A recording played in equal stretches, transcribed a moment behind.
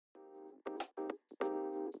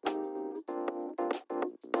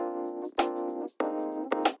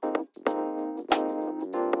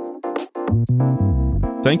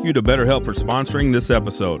Thank you to BetterHelp for sponsoring this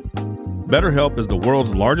episode. BetterHelp is the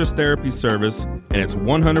world's largest therapy service, and it's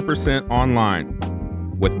 100% online.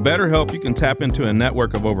 With BetterHelp, you can tap into a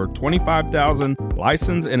network of over 25,000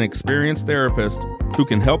 licensed and experienced therapists who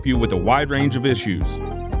can help you with a wide range of issues.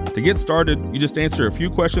 To get started, you just answer a few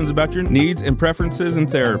questions about your needs and preferences in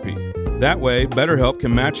therapy. That way, BetterHelp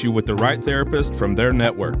can match you with the right therapist from their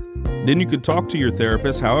network. Then you can talk to your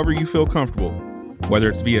therapist however you feel comfortable, whether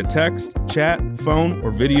it's via text, chat, phone,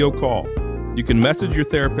 or video call. You can message your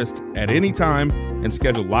therapist at any time and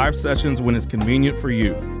schedule live sessions when it's convenient for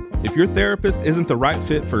you. If your therapist isn't the right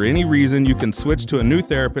fit for any reason, you can switch to a new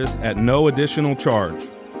therapist at no additional charge.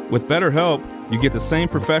 With BetterHelp, you get the same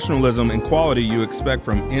professionalism and quality you expect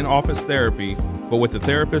from in-office therapy, but with a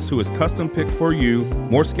therapist who is custom picked for you,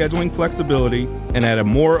 more scheduling flexibility, and at a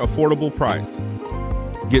more affordable price.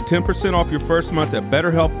 Get 10% off your first month at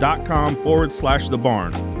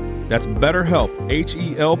betterhelp.com/thebarn. That's BetterHelp,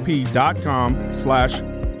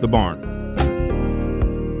 HELP.com/thebarn.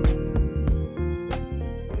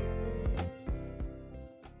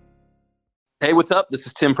 Hey, what's up? This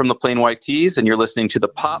is Tim from the Plain White Tees, and you're listening to the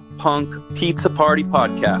Pop Punk Pizza Party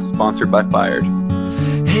Podcast, sponsored by Fired.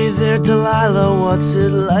 Hey there, Delilah, what's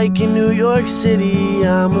it like in New York City?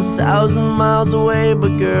 I'm 1,000 miles away,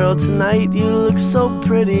 but girl, tonight you look so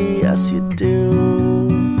pretty, yes you do.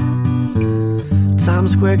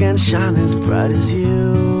 Times Square can shine as bright as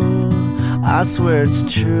you, I swear it's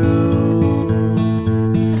true.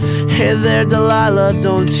 Hey there, Delilah,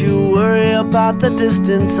 don't you worry about the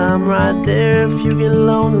distance, I'm right there. If you get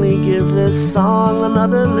lonely, give this song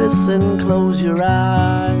another listen, close your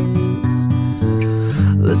eyes.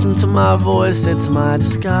 Listen to my voice, it's my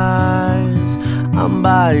disguise, I'm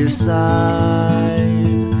by your side.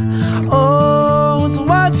 Oh, it's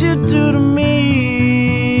what you do to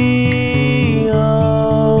me,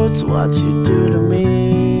 oh, it's what you do to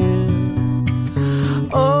me,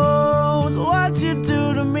 oh, it's what you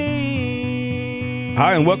do to me.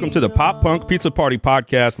 Hi, and welcome to the Pop Punk Pizza Party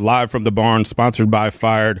Podcast, live from the barn, sponsored by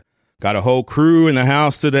Fired. Got a whole crew in the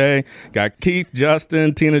house today. Got Keith,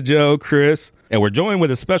 Justin, Tina Jo, Chris. And we're joined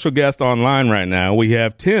with a special guest online right now. We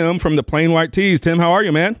have Tim from the Plain White Tees. Tim, how are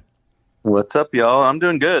you, man? What's up, y'all? I'm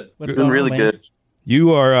doing good. Doing really good.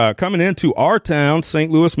 You are coming into our town, St.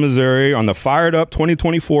 Louis, Missouri, on the Fired Up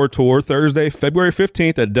 2024 tour, Thursday, February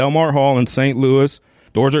 15th at Del Mar Hall in St. Louis.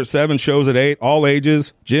 Doors are at 7, shows at 8, all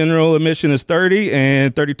ages. General admission is $30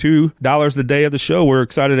 and $32 the day of the show. We're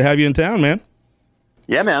excited to have you in town, man.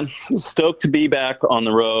 Yeah, man. Stoked to be back on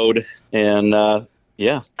the road, and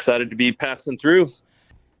excited to be passing through.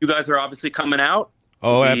 You guys are obviously coming out.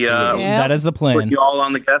 Oh, absolutely. That is the plan. Put you all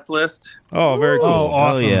on the guest list. Oh, very cool. Oh,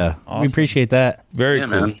 awesome. Oh, yeah. We appreciate that. Very cool.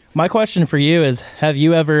 Man. My question for you is, have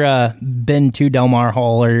you ever been to Del Mar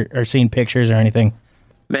Hall or seen pictures or anything?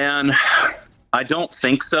 Man, I don't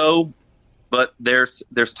think so, but there's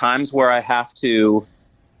times where I have to,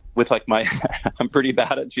 with like I'm pretty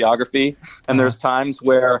bad at geography, and there's times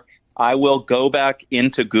where I will go back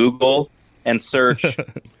into Google and search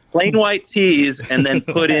Plain White Tees and then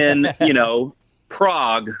put in,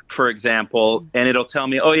 Prague, for example, and it'll tell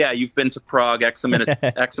me, oh yeah, you've been to Prague X amount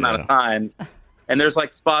of time. And there's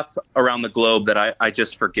like spots around the globe that I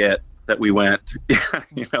just forget that we went,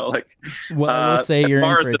 Well, I will say you're as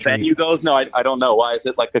far in for as a the treat. venue goes, no, I don't know. Why is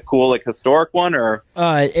it like a cool, like historic one or?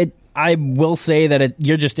 I will say that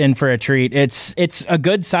you're just in for a treat. It's a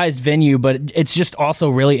good sized venue, but it's just also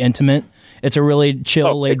really intimate. It's a really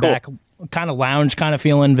chill, laid back, kind of lounge kind of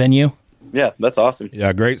feeling venue. Yeah, that's awesome.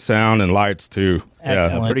 Yeah, great sound and lights, too. Excellent. Yeah,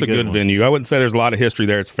 it's a Pretty good good venue. I wouldn't say there's a lot of history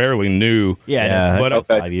there. It's fairly new. Yeah, But, about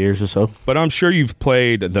 5 years or so. But I'm sure you've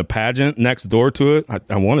played the pageant next door to it. I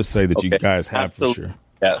want to say that you Okay. guys have Absolutely. for sure.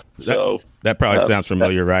 Yes. So, That probably sounds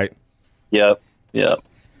familiar, right? Yep.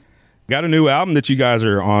 Got a new album that you guys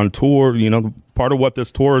are on tour. Part of what this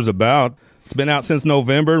tour is about. It's been out since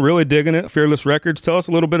November. Really digging it. Fearless Records. Tell us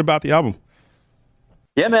a little bit about the album.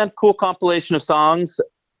 Yeah, man. Cool compilation of songs.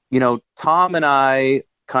 Tom and I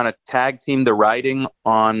kind of tag teamed the writing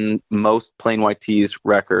on most Plain White Tees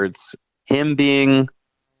records. Him being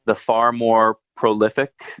the far more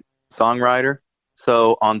prolific songwriter.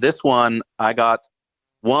 So on this one, I got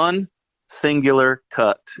one singular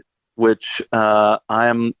cut, which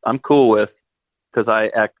I'm cool with because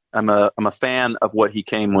I'm a fan of what he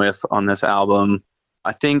came with on this album.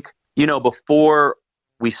 I think before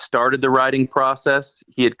we started the writing process,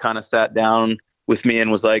 he had kind of sat down with me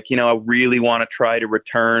and was like, I really want to try to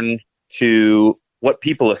return to what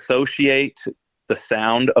people associate the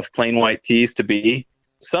sound of Plain White Tees to be.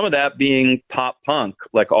 some of that being pop punk,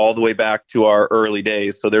 like all the way back to our early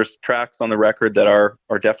days. So there's tracks on the record that are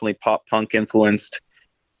definitely pop punk influenced.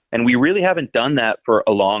 And we really haven't done that for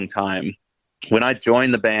a long time. When I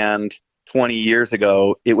joined the band 20 years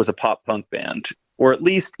ago, it was a pop punk band, or at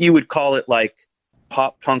least you would call it like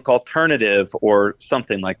pop punk alternative or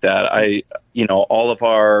something like that. All of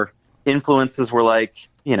our influences were like,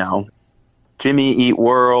 Jimmy Eat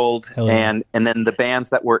World, yeah. and then the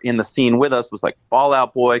bands that were in the scene with us was like Fall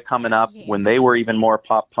Out Boy coming up when they were even more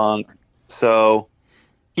pop punk. So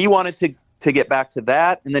he wanted to get back to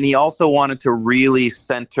that, and then he also wanted to really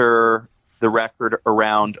center the record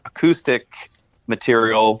around acoustic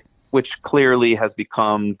material, which clearly has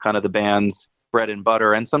become kind of the band's bread and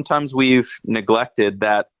butter. And sometimes we've neglected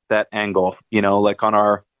that angle, like on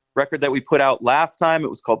our record that we put out last time, it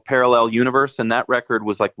was called Parallel Universe. And that record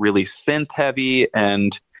was like really synth heavy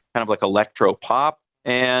and kind of like electro pop.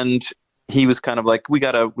 And he was kind of like, we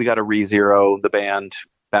gotta re-zero the band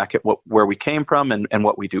back at where we came from and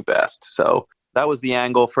what we do best. So that was the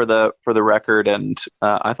angle for the record. And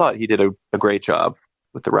I thought he did a great job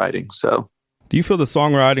with the writing. So do you feel the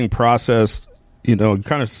songwriting process, kind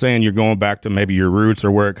of saying you're going back to maybe your roots or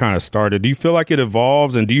where it kind of started, do you feel like it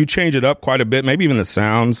evolves, and do you change it up quite a bit, maybe even the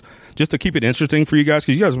sounds, just to keep it interesting for you guys?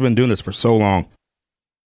 Because you guys have been doing this for so long.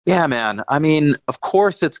 Yeah, man. I mean, of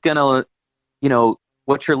course it's going to,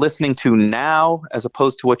 what you're listening to now as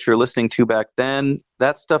opposed to what you're listening to back then,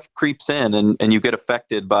 that stuff creeps in and you get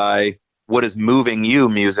affected by what is moving you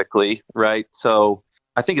musically, right? So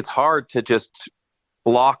I think it's hard to just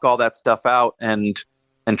block all that stuff out and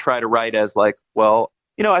try to write as like, well,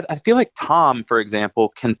 I feel like Tom, for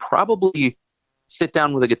example, can probably sit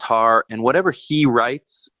down with a guitar and whatever he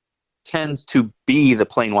writes tends to be the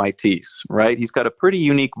Plain White T's, right? He's got a pretty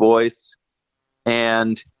unique voice.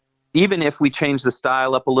 And even if we change the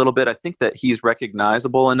style up a little bit, I think that he's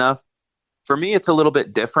recognizable enough. For me, it's a little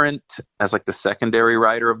bit different as like the secondary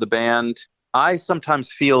writer of the band. I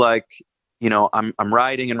sometimes feel like, I'm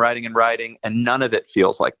writing and writing and writing, and none of it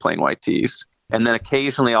feels like Plain White T's. And then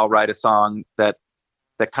occasionally I'll write a song that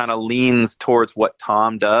kind of leans towards what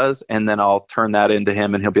Tom does, and then I'll turn that into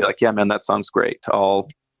him, and he'll be like, "Yeah, man, that song's great. I'll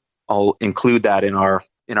include that in our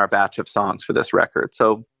batch of songs for this record."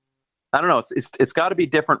 So I don't know. It's got to be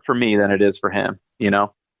different for me than it is for him.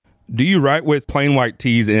 Do you write with Plain White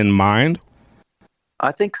T's in mind?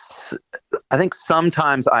 I think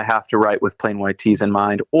sometimes I have to write with Plain White T's in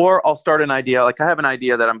mind, or I'll start an idea. Like I have an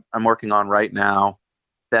idea that I'm working on right now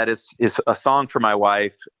that is a song for my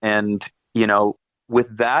wife. And,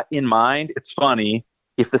 with that in mind, it's funny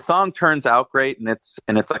if the song turns out great and it's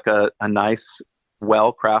like a nice,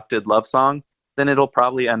 well-crafted love song, then it'll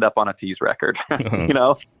probably end up on a T's record.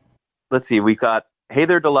 Let's see. We got Hey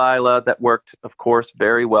There Delilah that worked, of course,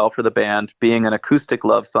 very well for the band, being an acoustic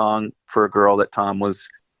love song for a girl that Tom was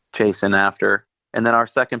chasing after. And then our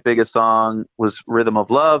second biggest song was Rhythm of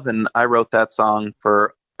Love, and I wrote that song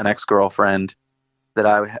for an ex-girlfriend that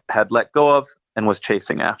I had let go of and was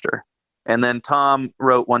chasing after. And then Tom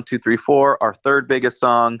wrote 1, 2, 3, 4, our third biggest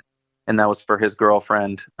song, and that was for his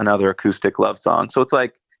girlfriend, another acoustic love song. So it's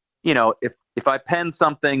like, if I pen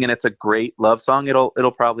something and it's a great love song,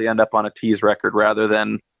 it'll probably end up on a T's record rather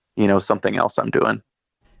than, something else I'm doing.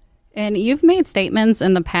 And you've made statements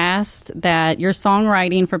in the past that your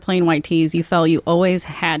songwriting for Plain White T's, you felt you always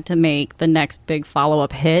had to make the next big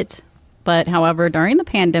follow-up hit. But however, during the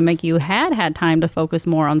pandemic, you had time to focus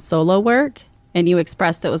more on solo work, and you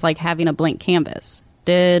expressed it was like having a blank canvas.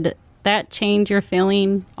 Did that change your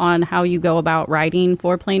feeling on how you go about writing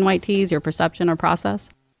for Plain White T's, your perception or process?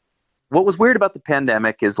 What was weird about the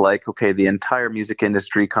pandemic is like, okay, the entire music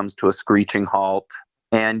industry comes to a screeching halt,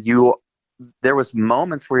 and there was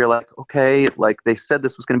moments where you're like, okay, like they said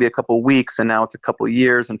this was going to be a couple weeks and now it's a couple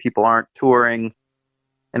years and people aren't touring,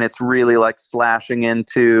 and it's really like slashing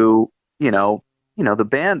into,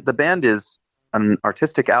 the band is an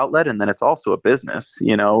artistic outlet, and then it's also a business.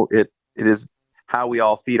 It is how we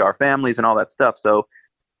all feed our families and all that stuff. So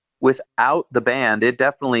without the band, it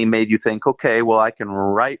definitely made you think, okay, well, I can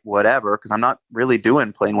write whatever because I'm not really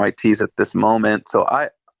doing Plain White T's at this moment. So I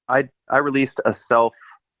released an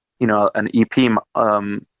EP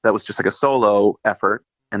that was just like a solo effort,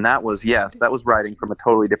 and that was writing from a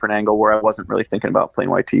totally different angle where I wasn't really thinking about Plain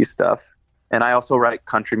White T's stuff. And I also write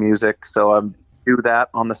country music, so I do that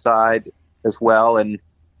on the side as well, and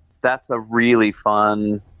that's a really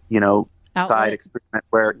fun, side experiment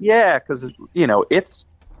where, because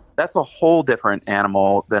that's a whole different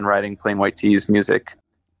animal than writing Plain White T's music.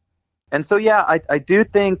 And so, I do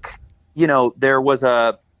think, there's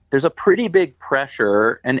a pretty big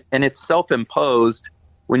pressure, and it's self-imposed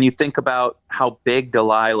when you think about how big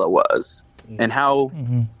Delilah was and how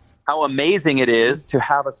amazing it is to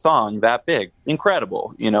have a song that big.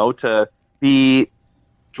 Incredible, to be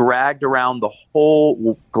dragged around the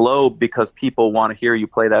whole globe because people want to hear you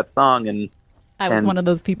play that song. And I was one of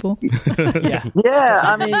those people. Yeah,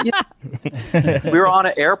 I mean, we were on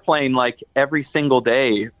an airplane like every single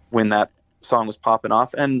day when that song was popping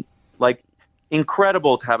off, and like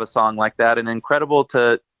incredible to have a song like that, and incredible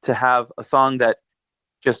to have a song that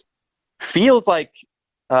just feels like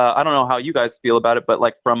I don't know how you guys feel about it, but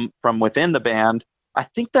like from within the band, I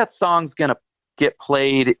think that song's gonna get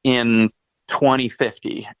played in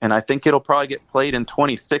 2050, and I think it'll probably get played in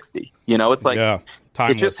 2060. It's like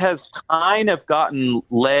it just has kind of gotten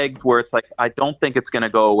legs where it's like I don't think it's gonna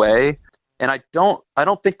go away, and I don't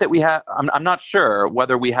think that we have. I'm not sure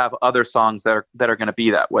whether we have other songs that are gonna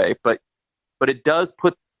be that way, but it does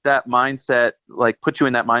put that mindset, like put you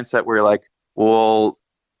in that mindset where you're like, well,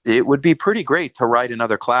 it would be pretty great to write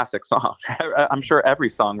another classic song. I'm sure every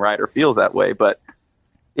songwriter feels that way, but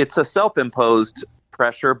it's a self-imposed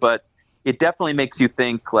pressure, but it definitely makes you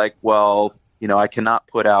think like, well, I cannot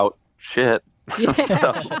put out shit.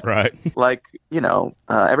 So, right. Like,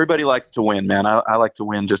 everybody likes to win, man. I like to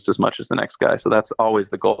win just as much as the next guy. So that's always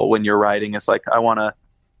the goal when you're writing. It's like, I want to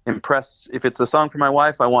impress. If it's a song for my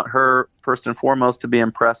wife, I want her first and foremost to be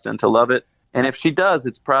impressed and to love it. And if she does,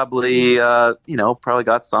 it's probably, probably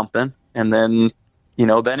got something. And then,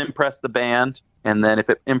 then impress the band. And then if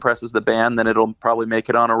it impresses the band, then it'll probably make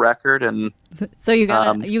it on a record. And so you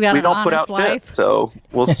got we don't an put out wife. shit, so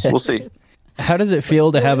we'll see. How does it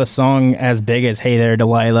feel to have a song as big as Hey There,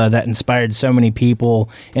 Delilah that inspired so many people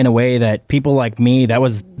in a way that people like me, that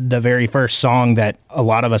was the very first song that a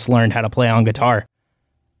lot of us learned how to play on guitar?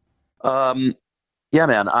 Yeah,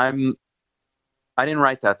 man, I didn't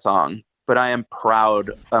write that song, but I am proud.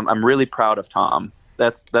 I'm really proud of Tom.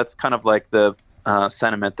 That's kind of like the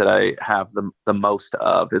sentiment that I have the most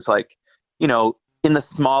of. It's like, in the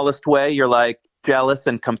smallest way, you're like jealous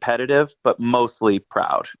and competitive, but mostly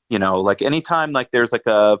proud. Like anytime like there's like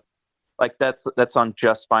that song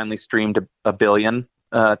just finally streamed a billion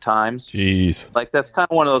times. Jeez. Like that's kind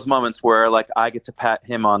of one of those moments where like I get to pat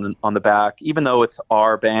him on the back, even though it's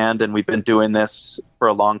our band and we've been doing this for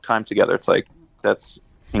a long time together. It's like, that's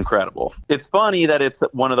incredible. It's funny that it's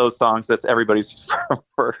one of those songs that's everybody's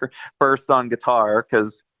first on guitar,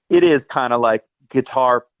 because it is kind of like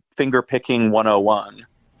guitar finger picking 101.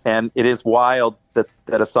 And it is wild that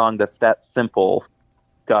a song that's that simple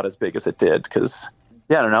got as big as it did. Because,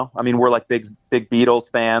 I don't know. I mean, we're like big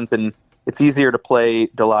Beatles fans, and it's easier to play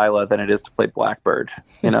Delilah than it is to play Blackbird,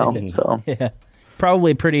 so. Yeah.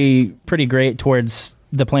 Probably pretty great towards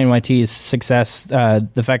the Plain White T's success,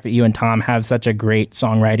 the fact that you and Tom have such a great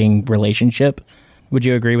songwriting relationship. Would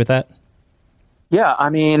you agree with that? Yeah, I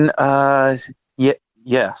mean,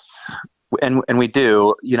 yes. And we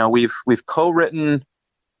do. We've co-written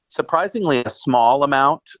surprisingly a small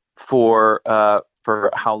amount for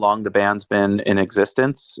how long the band's been in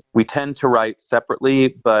existence. We tend to write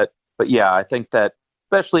separately, but yeah, I think that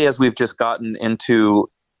especially as we've just gotten into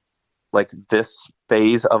like this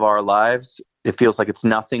phase of our lives, it feels like it's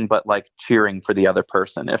nothing but like cheering for the other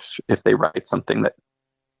person if they write something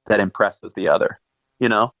that impresses the other,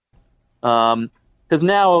 because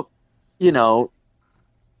now,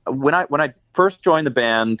 when I first joined the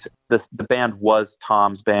band, the band was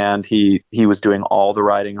Tom's band. He was doing all the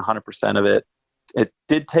writing, 100% of it. It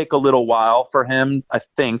did take a little while for him, I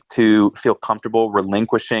think, to feel comfortable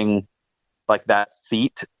relinquishing like that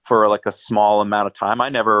seat for like a small amount of time. I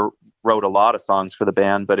never wrote a lot of songs for the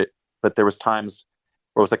band, but there was times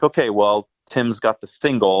where it was like, okay, well, Tim's got the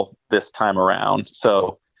single this time around.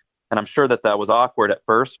 So, and I'm sure that was awkward at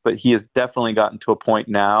first, but he has definitely gotten to a point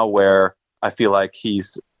now where I feel like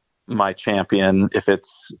he's my champion if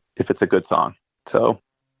it's a good song. So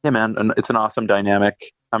yeah, man, and it's an awesome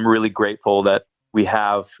dynamic. I'm really grateful that we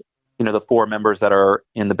have, the 4 members that are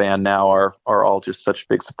in the band now are all just such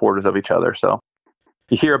big supporters of each other. So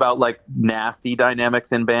you hear about like nasty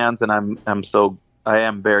dynamics in bands, and I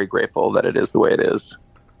am very grateful that it is the way it is.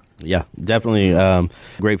 Yeah, definitely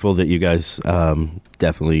grateful that you guys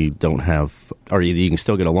definitely don't have, or you can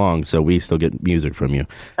still get along, so we still get music from you.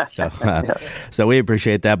 So so we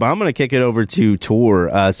appreciate that. But I'm going to kick it over to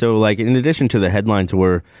tour. So like in addition to the headline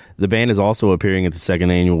tour, the band is also appearing at the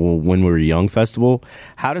second annual When We Were Young festival.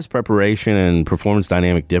 How does preparation and performance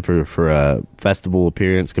dynamic differ for a festival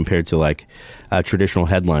appearance compared to like a traditional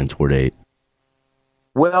headline tour date?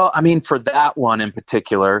 Well, I mean, for that one in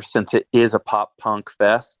particular, since it is a pop punk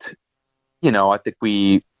fest, I think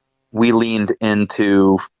we leaned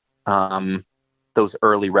into those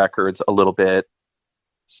early records a little bit.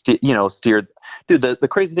 steered. Dude, the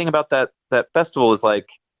crazy thing about that festival is like,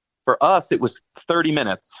 for us, it was 30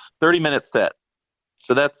 minute set.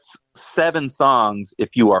 So that's 7 songs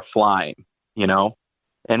if you are flying,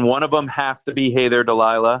 and one of them has to be Hey There,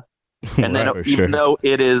 Delilah. And then even though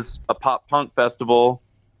it is a pop punk festival,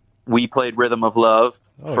 we played Rhythm of Love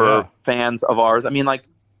for fans of ours. I mean, like,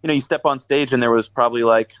 you step on stage and there was probably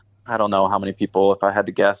like, I don't know how many people, if I had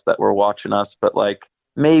to guess, that were watching us, but like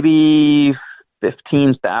maybe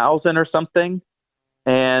 15,000 or something.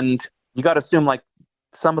 And you got to assume like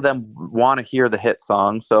some of them want to hear the hit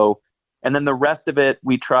song. So, and then the rest of it,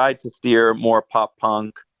 we tried to steer more pop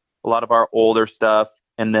punk, a lot of our older stuff.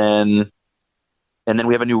 And then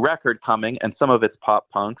we have a new record coming, and some of it's pop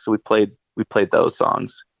punk. So we played those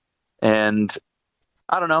songs. And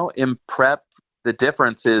I don't know, in prep, the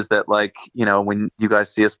difference is that, like, when you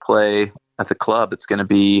guys see us play at the club, it's going to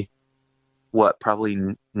be probably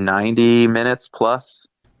 90 minutes plus,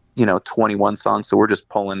 21 songs. So we're just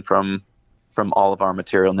pulling from all of our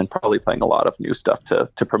material, and then probably playing a lot of new stuff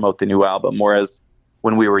to promote the new album. Whereas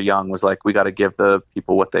when we were young, was like, we got to give the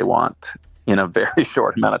people what they want in a very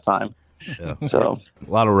short amount of time. Yeah. So a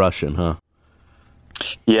lot of Russian, huh?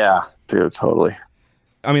 Yeah, dude, totally.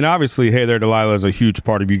 I mean, obviously, Hey There, Delilah is a huge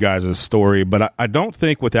part of you guys' story, but I don't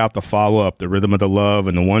think without the follow-up, the Rhythm of the Love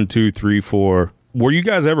and the 1, 2, 3, 4, were you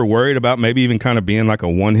guys ever worried about maybe even kind of being like a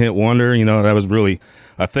one-hit wonder? That was really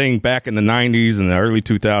a thing back in the 90s and the early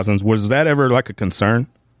 2000s. Was that ever like a concern?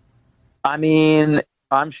 I mean,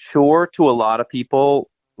 I'm sure to a lot of people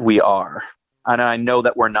we are. And I know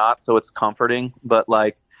that we're not, so it's comforting. But,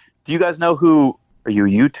 like, do you guys know are you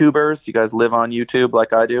YouTubers? You guys live on YouTube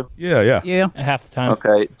like I do? Yeah. Yeah. Half the time.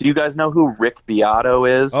 Okay. Do you guys know who Rick Beato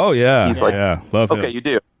is? Oh, yeah. He's Love him. Okay, you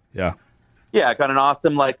do? Yeah. Yeah, got an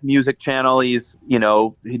awesome, like, music channel. He's,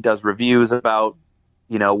 he does reviews about,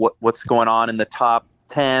 what's going on in the top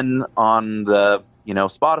 10 on the,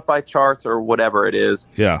 Spotify charts or whatever it is.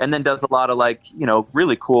 Yeah. And then does a lot of, like,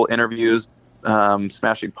 really cool interviews,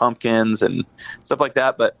 Smashing Pumpkins and stuff like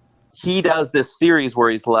that. But he does this series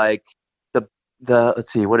where he's like,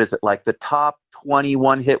 let's see, what is it, like the top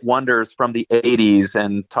 21 hit wonders from the 80s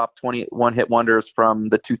and top 21 hit wonders from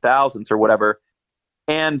the 2000s or whatever.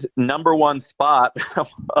 And number one spot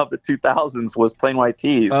of the 2000s was Plain White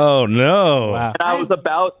T's. Oh, no. Wow. And I was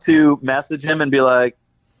about to message him and be like,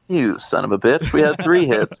 you son of a bitch, we had 3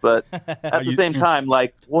 hits. But at the same time,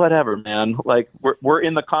 like, whatever, man. Like, we're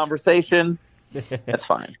in the conversation. It's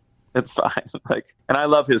fine. It's fine. Like, and I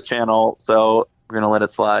love his channel, so we're going to let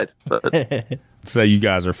it slide. But say you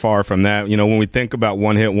guys are far from that. When we think about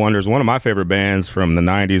one-hit wonders, one of my favorite bands from the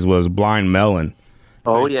 90s was Blind Melon.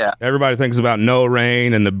 Oh, yeah. Everybody thinks about No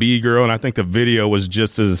Rain and the B-Girl, and I think the video was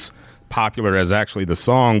just as popular as actually the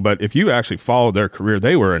song. But if you actually followed their career,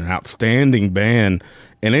 they were an outstanding band.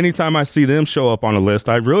 And anytime I see them show up on a list,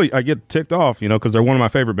 I get ticked off, because they're one of my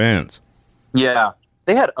favorite bands. Yeah.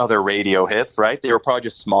 They had other radio hits, right? They were probably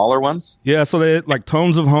just smaller ones. Yeah, so they had, like,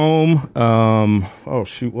 Tones of Home. Oh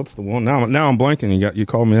shoot, what's the one? Now I'm blanking. You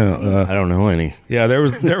called me out. I don't know any. Yeah, there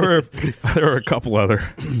were a couple other.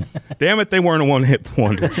 Damn it, they weren't a one-hit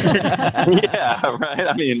wonder. Yeah, right.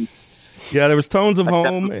 I mean, yeah, there was Tones of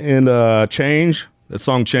Home and Change. That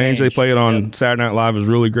song Change. They play it on Saturday Night Live. Is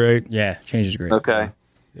really great. Yeah, Change is great. Okay.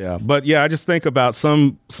 Yeah, but yeah, I just think about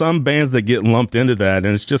some bands that get lumped into that,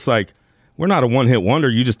 and it's just like, we're not a one-hit wonder.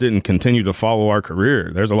 You just didn't continue to follow our career.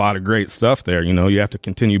 There's a lot of great stuff there. You have to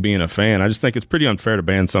continue being a fan. I just think it's pretty unfair to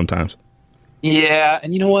bands sometimes. Yeah,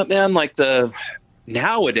 and you know what, man? Like,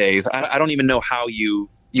 nowadays, I don't even know how you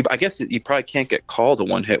I guess you probably can't get called a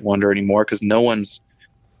one-hit wonder anymore because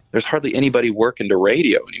there's hardly anybody working to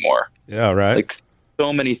radio anymore. Yeah, right. Like,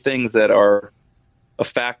 so many things that are a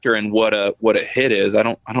factor in what a hit is. I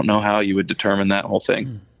don't know how you would determine that whole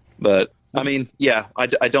thing, but. I mean, yeah,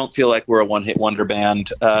 I don't feel like we're a one-hit wonder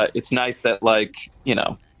band. It's nice that, like,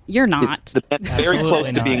 You're not. It's very close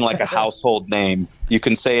to being like a household name. You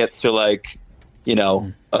can say it to, like,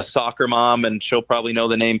 a soccer mom, and she'll probably know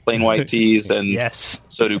the name Plain White T's, and yes,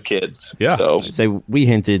 so do kids. Yeah. So I'd say we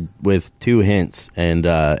hinted with 2 hints, and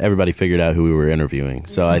everybody figured out who we were interviewing.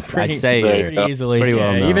 So I'd say pretty easily. Pretty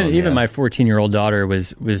well known, even my 14-year-old daughter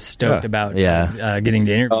was stoked about getting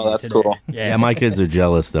to interview. Oh, that's today. cool. Yeah, my kids are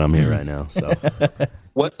jealous that I'm here right now. So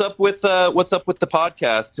what's up with the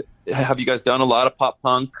podcast? Have you guys done a lot of pop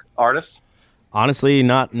punk artists? honestly,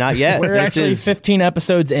 not yet. We're actually 15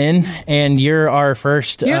 episodes in, and you're our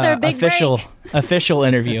first their big official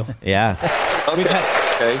interview. Yeah.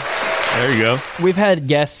 Okay. There you go. We've had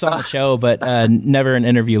guests on the show, but never an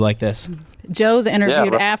interview like this. Joe's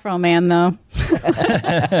interviewed Afro Man, though.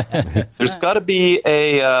 There's got to be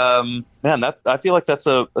a man. I feel like that's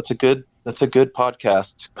a good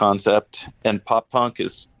podcast concept, and pop punk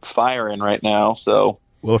is firing right now. So,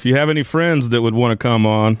 well, if you have any friends that would want to come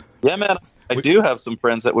on, yeah, man, I do have some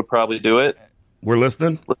friends that would probably do it. We're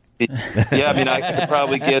listening. Yeah, I mean, I could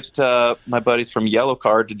probably get my buddies from Yellow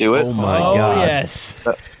Card to do it. Oh my God! Yes,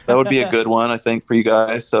 that would be a good one, I think, for you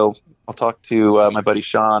guys. So I'll talk to my buddy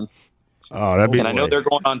Sean. Oh, that'd be. And I know they're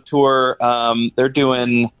going on tour. They're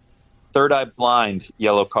doing Third Eye Blind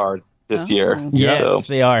Yellow Card this year. Yes, so,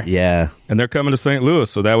 they are. Yeah, and they're coming to St. Louis,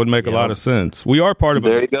 so that would make a lot of sense. We are part of.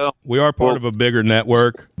 There you go. We are part of a bigger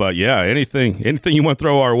network, but yeah, anything you want to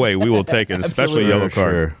throw our way, we will take it, especially Yellow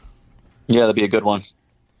Card. Sure. Yeah, that'd be a good one.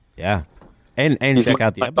 Yeah, and He's check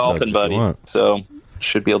out the my episodes dolphin buddy, so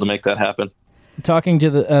should be able to make that happen. Talking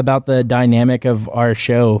to about the dynamic of our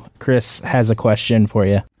show, Chris has a question for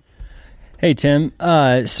you. Hey, Tim.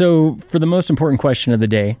 So for the most important question of the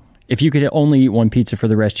day, if you could only eat one pizza for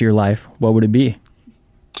the rest of your life, what would it be?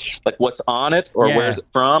 Like what's on it, or where's it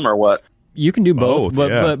from, or what? You can do both,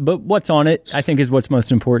 but what's on it, I think, is what's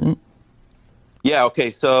most important. Yeah,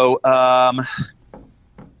 okay. So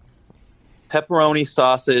pepperoni,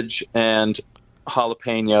 sausage, and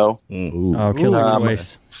jalapeno. Oh, killer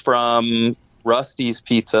choice. From Rusty's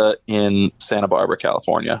Pizza in Santa Barbara,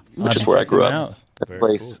 California, which is where I grew up. The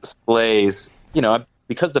place slays. You know,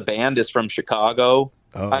 because the band is from Chicago.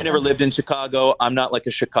 I never lived in Chicago. I'm not like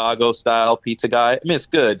a Chicago-style pizza guy. I mean, it's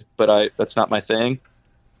good, but that's not my thing.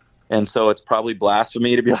 And so it's probably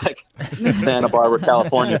blasphemy to be like Santa Barbara,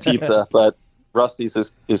 California pizza, but Rusty's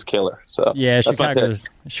is killer. So yeah,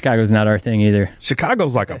 Chicago's not our thing either.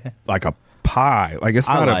 Chicago's like a pie. Like it's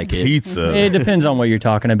not a pizza. It depends on what you're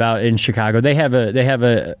talking about. In Chicago, they have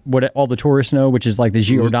a what all the tourists know, which is like the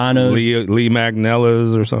Giordano's, Lee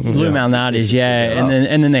Magnella's or something. Blue Malnati's, yeah,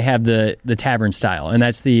 and then they have the tavern style, and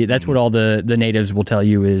that's what all the natives will tell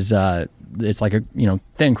you is it's like a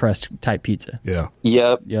thin crust type pizza. Yeah.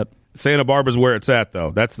 Yep. Santa Barbara's where it's at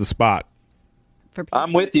though. That's the spot.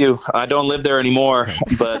 I'm with you. I don't live there anymore,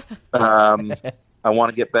 but I want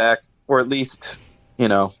to get back, or at least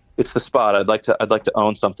it's the spot. I'd like to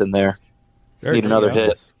own something there. Need another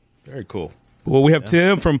hit. Very cool. Well, we have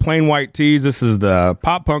Tim from Plain White Tees. This is the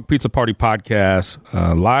Pop Punk Pizza Party podcast,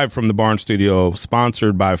 live from the Barn Studio,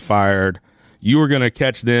 sponsored by Fired. You are going to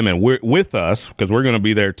catch them and we're with us because we're going to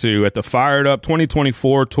be there too at the Fired Up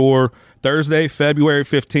 2024 tour Thursday, February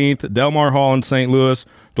 15th, Del Mar Hall in St. Louis.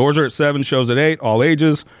 Doors are at 7, shows at 8, all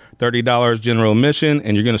ages, $30 general admission,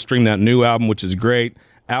 and you're going to stream that new album, which is great.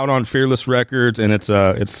 Out on Fearless Records, and it's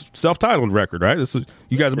self-titled record, right?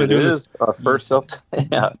 You guys have been doing this. Our first self-titled.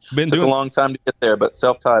 Yeah, took a long time to get there, but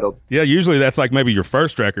self-titled. Yeah, usually that's like maybe your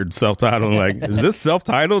first record, self-titled. Like, is this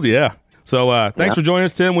self-titled? Yeah. So thanks for joining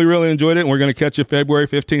us, Tim. We really enjoyed it, and we're going to catch you February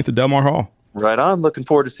 15th at Del Mar Hall. Right on. Looking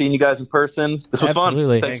forward to seeing you guys in person. This was fun.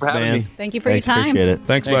 Thanks for having me. Thank you for your time. Appreciate it.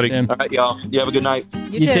 Thanks, buddy. Tim. All right, y'all. You have a good night.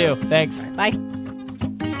 You too. Thanks. Bye.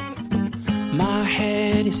 My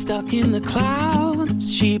head is stuck in the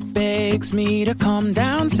clouds. She begs me to calm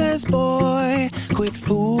down, says, boy, quit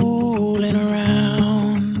fooling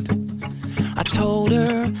around. I told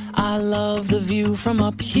her I love the view from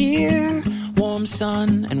up here. Warm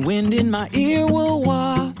sun and wind in my ear. Will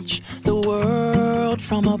watch the world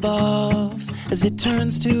from above as it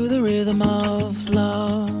turns to the rhythm of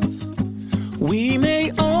love. We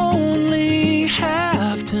may only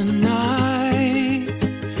have tonight,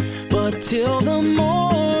 but till the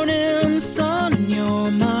morning sun,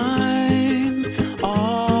 you're mine,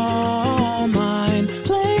 all mine.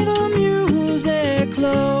 Play the music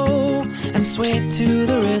low and sway to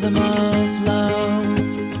the rhythm of love.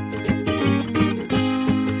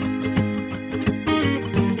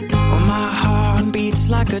 My heart beats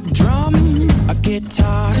like a drum, a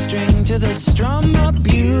guitar string to the strum, a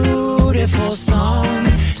beautiful song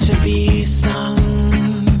to be sung.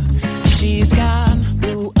 She's got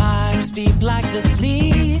blue eyes deep like the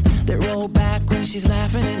sea that roll back when she's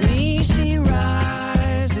laughing at me. She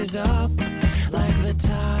rises up like the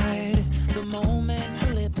tide the moment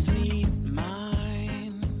her lips meet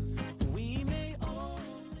mine. We may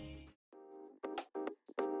only...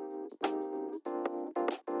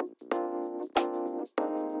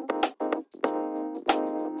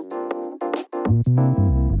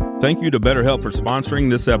 Thank you to BetterHelp for sponsoring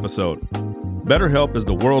this episode. BetterHelp is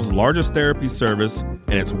the world's largest therapy service,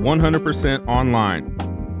 and it's 100% online.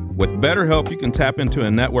 With BetterHelp, you can tap into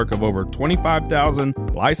a network of over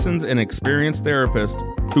 25,000 licensed and experienced therapists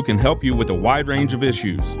who can help you with a wide range of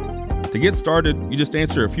issues. To get started, you just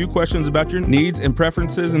answer a few questions about your needs and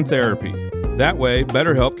preferences in therapy. That way,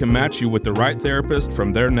 BetterHelp can match you with the right therapist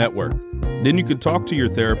from their network. Then you can talk to your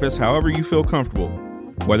therapist however you feel comfortable,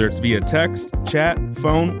 whether it's via text, chat,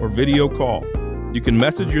 phone, or video call. You can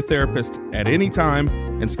message your therapist at any time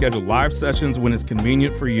and schedule live sessions when it's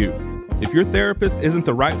convenient for you. If your therapist isn't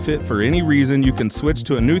the right fit for any reason, you can switch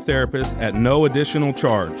to a new therapist at no additional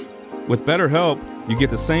charge. With BetterHelp, you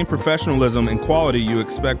get the same professionalism and quality you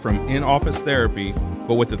expect from in-office therapy,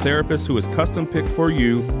 but with a therapist who is custom picked for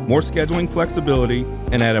you, more scheduling flexibility,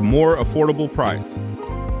 and at a more affordable price.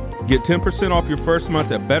 Get 10% off your first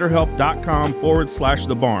month at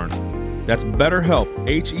BetterHelp.com/thebarn. That's BetterHelp,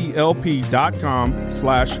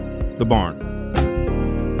 HELP.com/thebarn.